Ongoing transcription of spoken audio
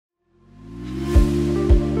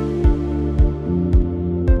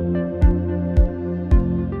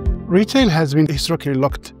Retail has been historically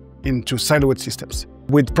locked into siloed systems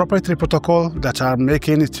with proprietary protocols that are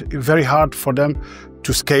making it very hard for them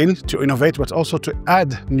to scale, to innovate, but also to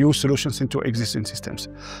add new solutions into existing systems.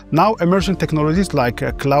 Now, emerging technologies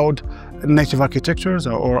like cloud native architectures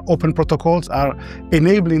or open protocols are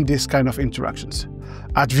enabling this kind of interactions.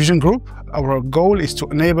 At Vusion Group, our goal is to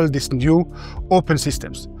enable these new open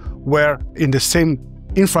systems, where in the same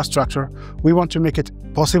infrastructure, we want to make it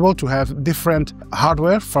possible to have different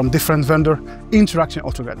hardware from different vendors interacting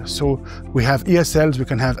all together. So we have ESLs, we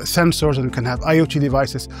can have sensors, and we can have IoT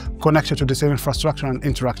devices connected to the same infrastructure and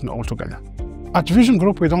interacting all together. At Vusion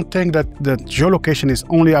Group, we don't think that the geolocation is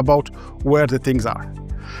only about where the things are.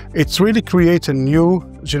 It's really create a new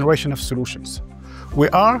generation of solutions. We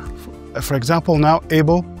are, for example, now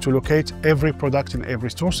able to locate every product in every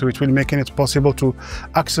store, so it will make it possible to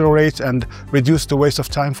accelerate and reduce the waste of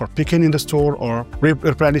time for picking in the store or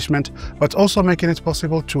replenishment, but also making it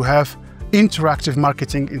possible to have interactive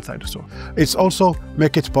marketing inside the store. It's also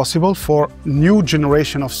make it possible for new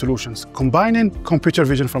generation of solutions, combining computer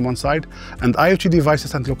vision from one side and IoT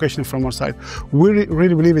devices and location from one side. We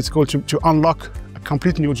really believe it's going to unlock a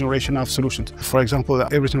complete new generation of solutions. For example,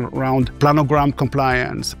 everything around planogram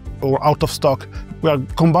compliance or out of stock. We are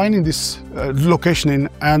combining this locationing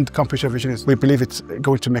and computer vision. We believe it's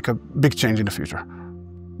going to make a big change in the future.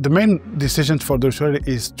 The main decision for the retailer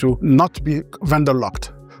is to not be vendor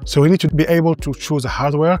locked. So we need to be able to choose the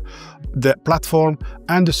hardware, the platform,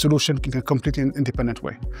 and the solution in a completely independent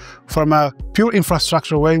way. From a pure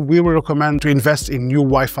infrastructure way, we will recommend to invest in new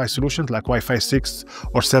Wi-Fi solutions like Wi-Fi 6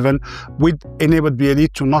 or 7, with enabled BLE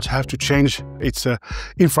to not have to change its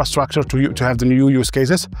infrastructure to have the new use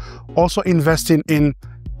cases. Also investing in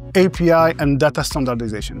API and data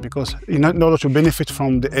standardization, because in order to benefit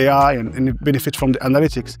from the AI and benefit from the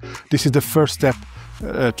analytics, this is the first step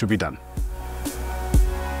to be done.